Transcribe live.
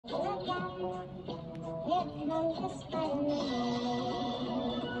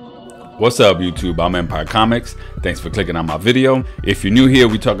What's up YouTube, I'm Empire Comics. Thanks for clicking on my video. If you're new here,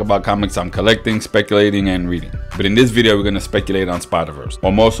 we talk about comics I'm collecting, speculating, and reading. But in this video, we're going to speculate on Spider-Verse,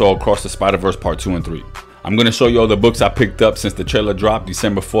 or more so Across the Spider-Verse Part 2 and 3. I'm going to show you all the books I picked up since the trailer dropped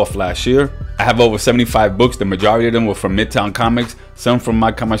December 4th last year. I have over 75 books. The majority of them were from Midtown Comics, some from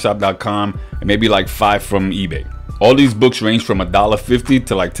mycomicshop.com, and maybe like 5 from eBay. All these books range from $1.50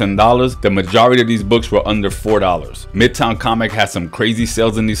 to like $10. The majority of these books were under $4. Midtown Comic had some crazy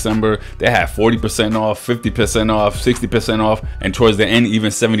sales in December. They had 40% off, 50% off, 60% off, and towards the end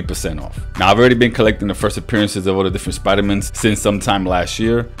even 70% off. Now I've already been collecting the first appearances of all the different Spider-Mans since sometime last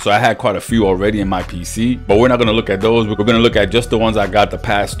year. So I had quite a few already in my PC, but we're not gonna look at those. We're gonna look at just the ones I got the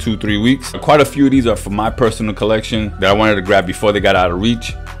past 2-3 weeks. Quite a few of these are from my personal collection that I wanted to grab before they got out of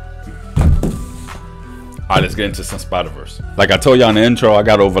reach. Alright, let's get into some Spider-Verse. Like I told y'all in the intro, I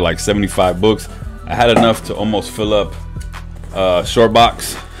got over like 75 books. I had enough to almost fill up a short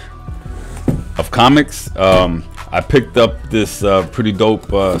box of comics. I picked up this pretty dope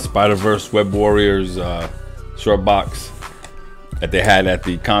Spider-Verse Web Warriors short box that they had at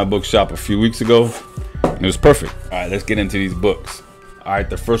the comic book shop a few weeks ago. And it was perfect. Alright, let's get into these books. Alright,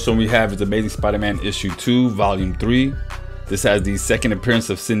 the first one we have is Amazing Spider-Man Issue 2, Volume 3. This has the second appearance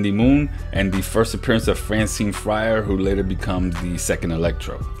of Cindy Moon and the first appearance of Francine Fryer, who later becomes the second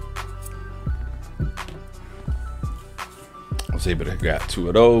Electro. I was able to grab 2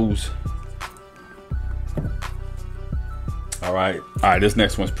 of those. All right, this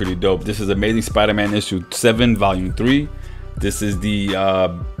next one's pretty dope. This is Amazing Spider-Man Issue 7, Volume 3. This is the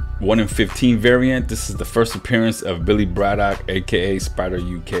 1 in 15 variant. This is the first appearance of Billy Braddock, aka Spider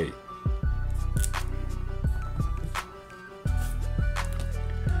UK.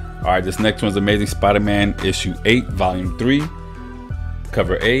 Alright, this next one's Amazing Spider-Man Issue 8, Volume 3,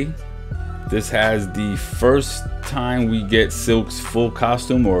 Cover A. This has the first time we get Silk's full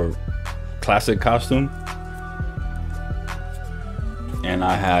costume or classic costume. And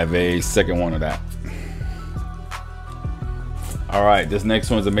I have a second one of that. Alright, this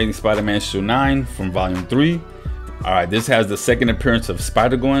next one's Amazing Spider-Man Issue 9 from Volume 3. Alright, this has the second appearance of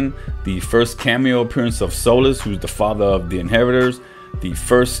Spider-Gwen, the first cameo appearance of Solus, who's the father of the Inheritors. The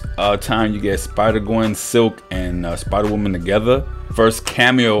first time you get Spider-Gwen, Silk, and Spider-Woman together. First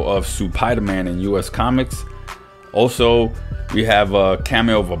cameo of Spider-Man in US Comics. Also, we have a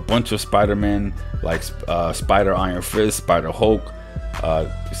cameo of a bunch of Spider-Man, like Spider-Iron Fist, Spider-Hulk,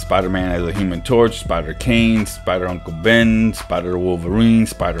 Spider-Man as a Human Torch, Spider-Kane, Spider-Uncle Ben, Spider-Wolverine,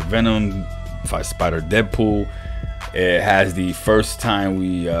 Spider-Venom, Spider-Deadpool. It has the first time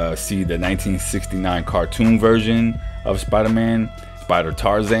we see the 1969 cartoon version of Spider-Man,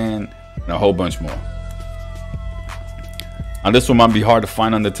 Spider-Tarzan, and a whole bunch more. Now this one might be hard to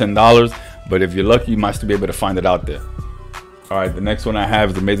find under $10, but if you're lucky, you might still be able to find it out there. Alright, the next one I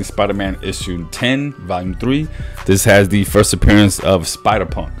have is Amazing Spider-Man Issue 10, Volume 3. This has the first appearance of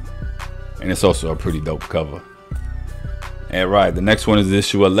Spider-Punk, and it's also a pretty dope cover. Alright, the next one is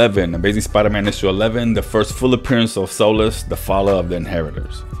Issue 11, Amazing Spider-Man Issue 11, the first full appearance of Solus, the father of the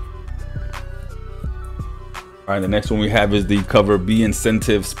Inheritors. Alright, the next one we have is the Cover B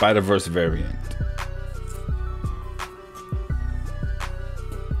Incentive Spider-Verse variant.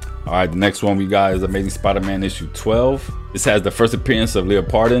 Alright, the next one we got is Amazing Spider-Man Issue 12. This has the first appearance of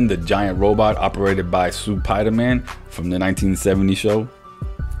Leopardon, the giant robot operated by Spider-Man from the 1970 show.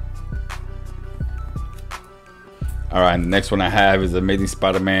 Alright, and the next one I have is Amazing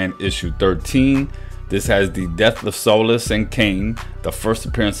Spider-Man Issue 13. This has the death of Solus and Kane, the first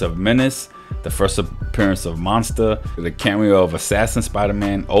appearance of Menace, the first appearance of Monster, the cameo of Assassin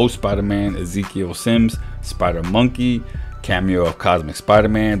Spider-Man, Old Spider-Man, Ezekiel Sims, Spider-Monkey, cameo of Cosmic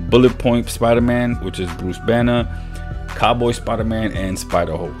Spider-Man, Bullet Point Spider-Man, which is Bruce Banner, Cowboy Spider-Man, and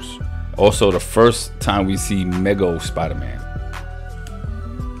Spider-Host. Also the first time we see Mego Spider-Man.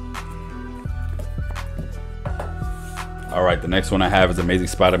 Alright, the next one I have is Amazing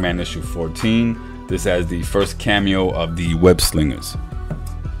Spider-Man Issue 14. This has the first cameo of the Web Slingers.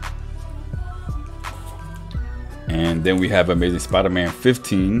 And then we have Amazing Spider-Man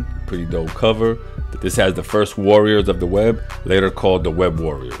 15, pretty dope cover. This has the first Warriors of the Web, later called the Web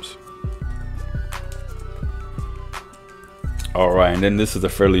Warriors. Alright, and then this is a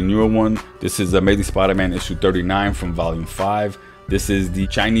fairly newer one. This is Amazing Spider-Man Issue 39 from Volume 5. This is the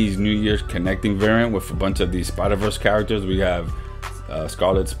Chinese New Year connecting variant with a bunch of these Spider-Verse characters. We have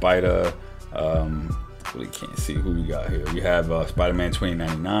Scarlet Spider, really can't see who we got here. We have Spider-Man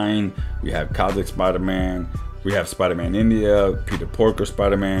 2099, we have Cosmic Spider-Man, we have Spider-Man India, Peter Porker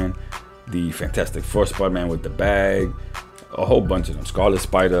Spider-Man, the Fantastic Four Spider-Man with the bag, a whole bunch of them. Scarlet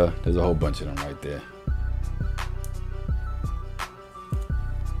Spider, there's a whole bunch of them right there.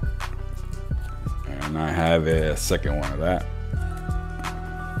 And I have a second one of that.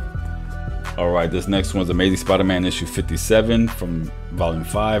 Alright, this next one's Amazing Spider-Man issue 57 from volume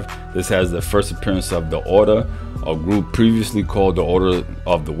 5. This has the first appearance of the Order, a group previously called the Order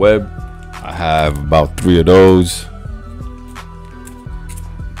of the Web. I have about 3 of those.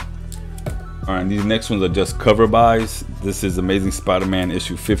 Alright, these next ones are just cover buys. This is Amazing Spider-Man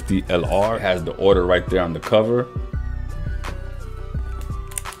issue 50 LR. It has the Order right there on the cover.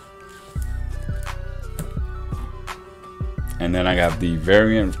 And then I got the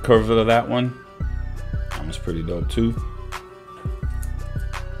variant cover of that one. That one's pretty dope too.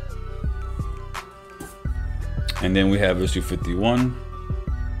 And then we have issue 51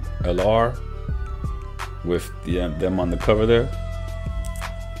 LR with them on the cover there.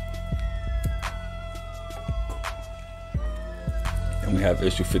 And we have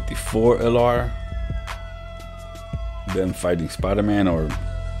issue 54 LR, them fighting Spider-Man or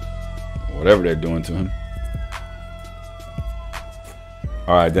whatever they're doing to him.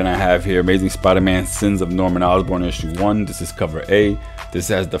 Alright, then I have here Amazing Spider-Man Sins of Norman Osborn issue 1. This is cover A. This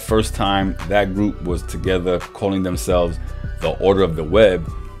has the first time that group was together calling themselves the Order of the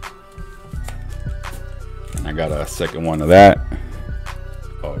Web. And I got a second one of that.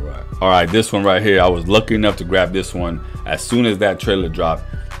 Alright, this one right here, I was lucky enough to grab this one as soon as that trailer dropped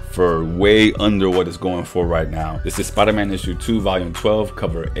for way under what it's going for right now. This is Spider-Man issue 2 volume 12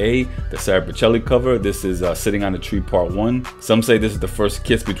 cover A, the Sarah Pichelli cover. This is Sitting on the Tree part 1. Some say this is the first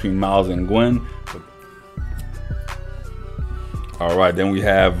kiss between Miles and Gwen. Alright, then we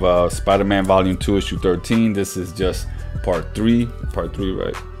have Spider-Man volume 2 issue 13. This is just part 3,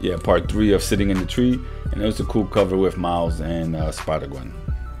 right? Yeah, part 3 of Sitting in the Tree. And it was a cool cover with Miles and Spider-Gwen.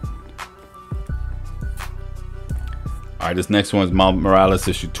 Alright, this next one is Miles Morales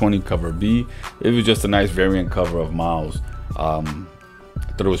issue 20 cover B. It was just a nice variant cover of Miles. I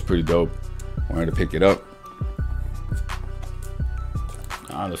thought it was pretty dope. Wanted to pick it up.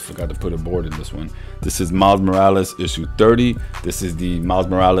 I just forgot to put a board in this one. This is Miles Morales issue 30. This is the Miles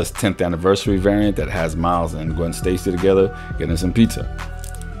Morales 10th anniversary variant that has Miles and Gwen Stacy together getting some pizza.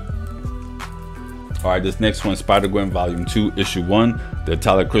 Alright, this next one, Spider-Gwen volume 2 issue 1, the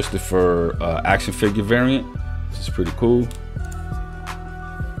Tyler Christopher action figure variant. This is pretty cool.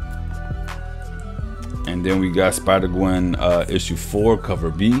 And then we got Spider-Gwen issue 4 cover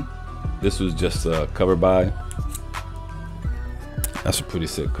B. This was just a cover by. That's a pretty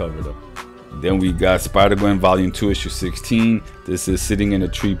sick cover though. Then we got Spider-Gwen volume 2 issue 16. This is Sitting in a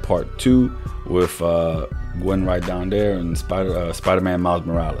Tree part 2 with Gwen right down there and Spider-Man Miles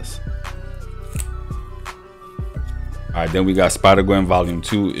Morales. Alright, then we got Spider-Gwen volume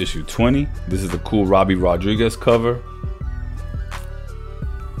 2 issue 20. This is the cool Robbie Rodriguez cover.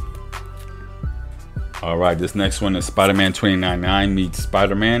 Alright, this next one is Spider-Man 2099 meets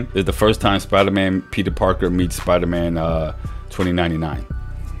Spider-Man. This is the first time Spider-Man Peter Parker meets Spider-Man 2099.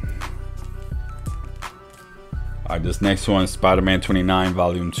 Alright, this next one is Spider-Man 29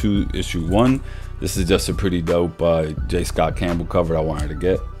 volume 2 issue 1. This is just a pretty dope J. Scott Campbell cover I wanted to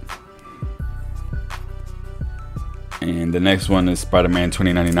get. And the next one is Spider-Man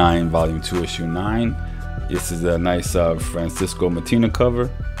 2099 volume 2 issue 9. This is a nice Francisco Martina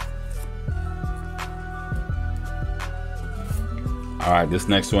cover. Alright, this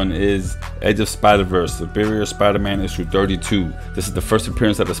next one is Edge of Spider-Verse, Superior Spider-Man issue 32. This is the first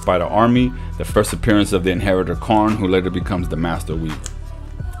appearance of the Spider Army, the first appearance of the Inheritor Karn, who later becomes the Master Weaver.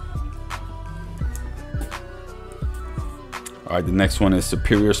 Alright, the next one is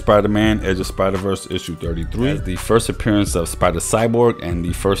Superior Spider-Man, Edge of Spider-Verse issue 33. That's the first appearance of Spider-Cyborg and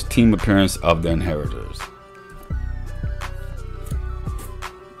the first team appearance of the Inheritors.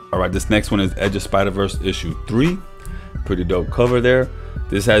 Alright, this next one is Edge of Spider-Verse issue 3. Pretty dope cover there.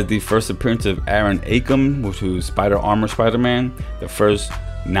 This has the first appearance of Aaron Acom, which was Spider Armor Spider-Man, the first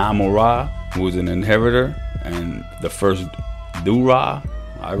Namora, who was an Inheritor, and the first Dura,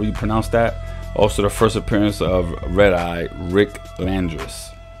 however you pronounce that. Also the first appearance of Red Eye, Rick Landris.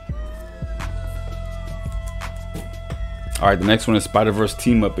 Alright, the next one is Spider-Verse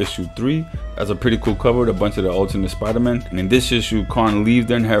Team Up issue 3. That's a pretty cool cover with a bunch of the alternate Spider-Man. And in this issue, Karn leaves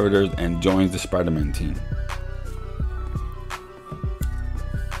the Inheritors and joins the Spider-Man team.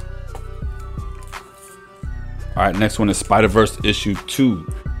 Alright, next one is Spider-Verse issue 2.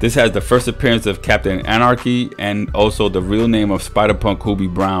 This has the first appearance of Captain Anarchy, and also the real name of Spider-Punk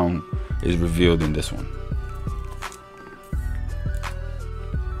Hobie Brown is revealed in this one.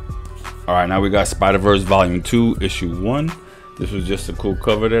 Alright, now we got Spider-Verse volume 2 issue 1. This was just a cool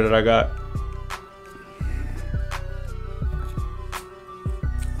cover there that I got.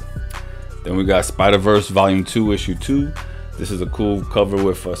 Then we got Spider-Verse Volume 2, Issue 2. This is a cool cover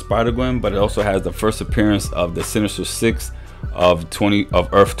with Spider-Gwen, but it also has the first appearance of the Sinister Six of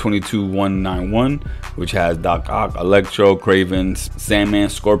Earth 22191, which has Doc Ock, Electro, Kraven, Sandman,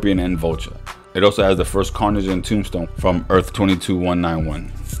 Scorpion, and Vulture. It also has the first Carnage and Tombstone from Earth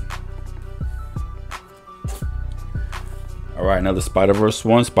 22191. Alright, another Spider-Verse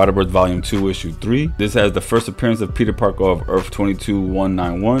one, Spider-Verse Volume 2, Issue 3. This has the first appearance of Peter Parker of Earth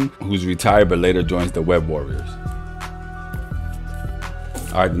 22191, who's retired but later joins the Web Warriors.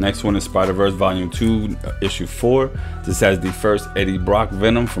 Alright, the next one is Spider-Verse Volume 2, Issue 4. This has the first Eddie Brock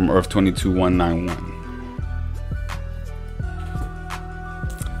Venom from Earth 22191.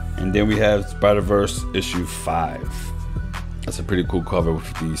 And then we have Spider-Verse Issue 5. That's a pretty cool cover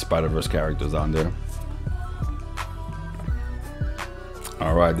with the Spider-Verse characters on there.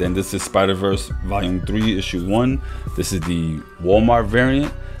 Alright, then this is Spider-Verse Volume 3, Issue 1. This is the Walmart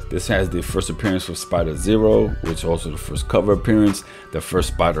variant. This has the first appearance of Spider-Zero, which is also the first cover appearance, the first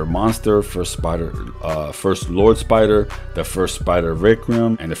Spider-Monster, first Lord Spider, the first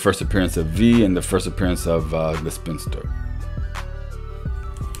Spider-Requiem, and the first appearance of V, and the first appearance of the Spinster.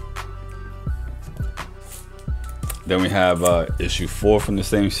 Then we have Issue 4 from the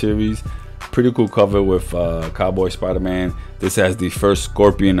same series. Pretty cool cover with Cowboy Spider-Man. This has the first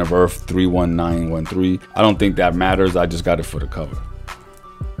Scorpion of Earth 31913. I don't think that matters. I just got it for the cover.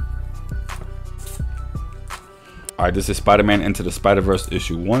 Alright, this is Spider-Man Into the Spider-Verse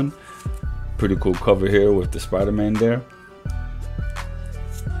Issue 1. Pretty cool cover here with the Spider-Man there.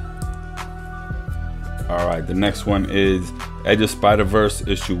 Alright, the next one is Edge of Spider-Verse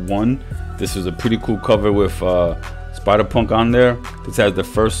Issue 1. This is a pretty cool cover with Spider-Punk on there. This has the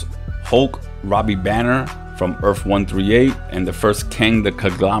first Hulk Robbie Banner from Earth 138 and the first Kang the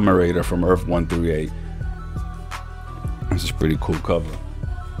Conglomerator from Earth 138. This is a pretty cool cover.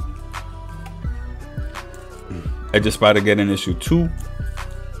 Edge of Spider-Geddon Issue 2.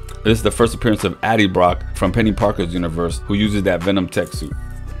 This is the first appearance of Addie Brock from Penny Parker's universe, who uses that Venom tech suit.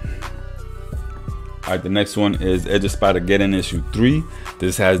 Alright, the next one is Edge of Spider-Geddon Issue 3.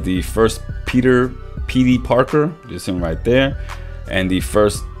 This has the first P.D. Parker, just him right there, and the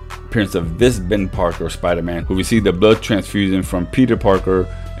first appearance of this Ben Parker Spider-Man, who received the blood transfusion from Peter Parker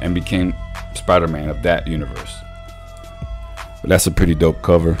and became Spider-Man of that universe. But that's a pretty dope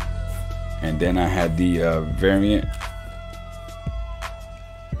cover. And then I had the variant.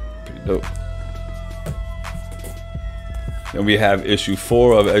 Pretty dope. Then we have Issue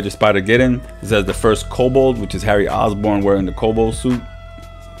 4 of Edge of Spider-Geddon. This has the first Kobold, which is Harry Osborn wearing the Kobold suit.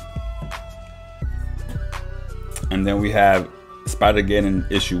 And then we have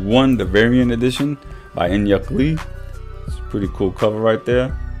Spider-Geddon Issue 1, the variant edition by Inyuk Lee. It's a pretty cool cover right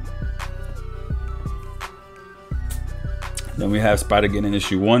there. Then we have Spider-Geddon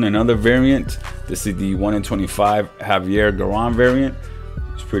Issue 1, another variant. This is the 1 in 25 Javier Garron variant.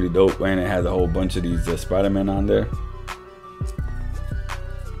 It's pretty dope, and it has a whole bunch of these Spider-Man on there.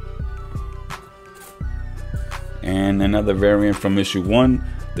 And another variant from Issue 1,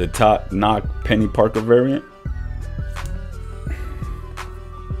 the Top Knock Penny Parker variant.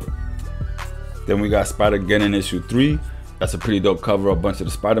 Then we got Spider-Geddon Issue 3. That's a pretty dope cover of a bunch of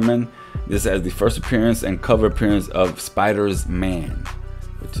the Spider-Men. This has the first appearance and cover appearance of Spider's Man,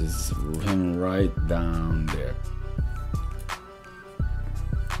 which is him right down there.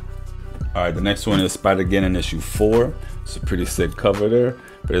 Alright, the next one is Spider-Geddon Issue 4. It's a pretty sick cover there.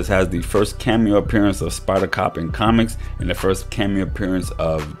 But it has the first cameo appearance of Spider-Cop in comics and the first cameo appearance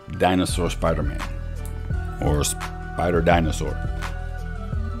of Dinosaur Spider-Man, or Spider Dinosaur.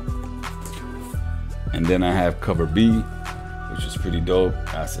 And then I have cover B, which is pretty dope.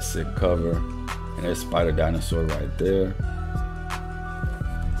 That's a sick cover. And there's Spider Dinosaur right there.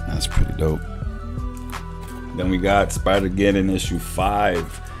 That's pretty dope. Then we got Spider-Geddon Issue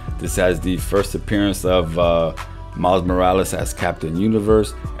 5. This has the first appearance of Miles Morales as Captain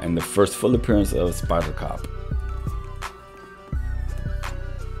Universe and the first full appearance of Spider-Cop.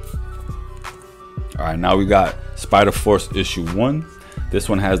 Alright, now we got Spider-Force Issue 1. This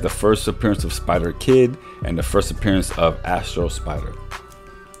one has the first appearance of Spider-Kid and the first appearance of Astro Spider.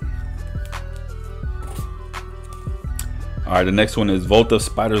 Alright, the next one is Vault of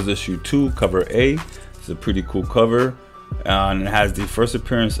Spiders Issue 2, cover A. It's a pretty cool cover. And it has the first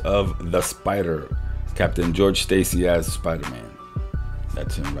appearance of the Spider, Captain George Stacy as Spider-Man.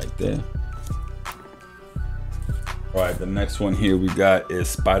 That's him right there. Alright, the next one here we got is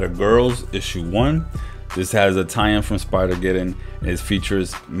Spider-Girls Issue 1. This has a tie-in from Spider-Geddon. It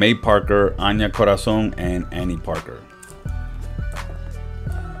features May Parker, Anya Corazon, and Annie Parker.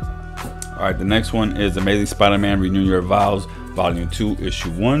 Alright, the next one is Amazing Spider-Man Renew Your Vows, Volume 2, Issue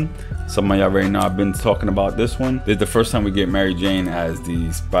 1. Some of y'all already know I've been talking about this one. This is the first time we get Mary Jane as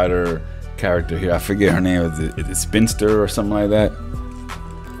the Spider character here. I forget her name. Is it Spinster or something like that?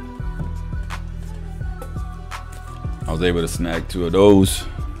 I was able to snag 2 of those.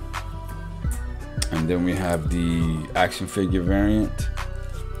 And then we have the action figure variant.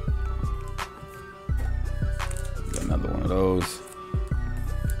 Got another one of those.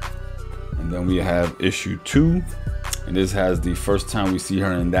 And then we have issue 2. And this has the first time we see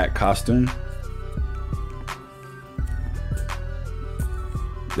her in that costume.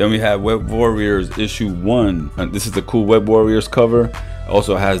 Then we have Web Warriors issue 1. And this is the cool Web Warriors cover.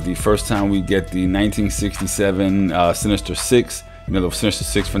 Also has the first time we get the 1967 Sinister Six. You know, the Sinister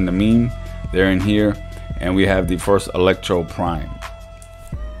Six from the meme. They're in here. And we have the first Electro Prime.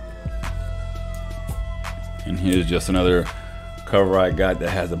 And here's just another cover I got that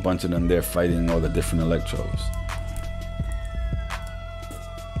has a bunch of them there fighting all the different Electros.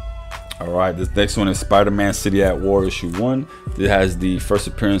 Alright, this next one is Spider-Man City at War issue 1. This has the first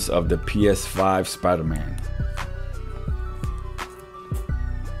appearance of the PS5 Spider-Man.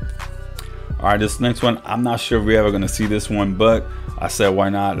 Alright, this next one, I'm not sure if we're ever going to see this one, but I said why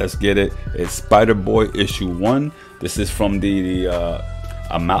not, let's get it. It's Spider-Boy issue 1. This is from the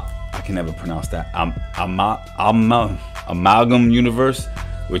I can never pronounce that. Amalgam universe,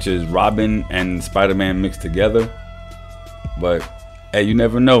 which is Robin and Spider-Man mixed together. But hey, you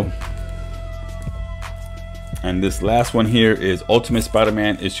never know. And this last one here is Ultimate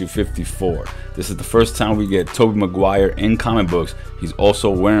Spider-Man issue 54. This is the first time we get Tobey Maguire in comic books. He's also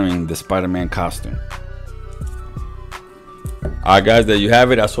wearing the Spider-Man costume. Alright guys, there you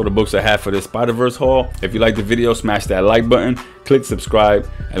have it. That's all the books I have for this Spider-Verse haul. If you liked the video, smash that like button, click subscribe,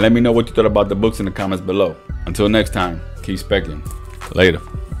 and let me know what you thought about the books in the comments below. Until next time, keep specking. Later.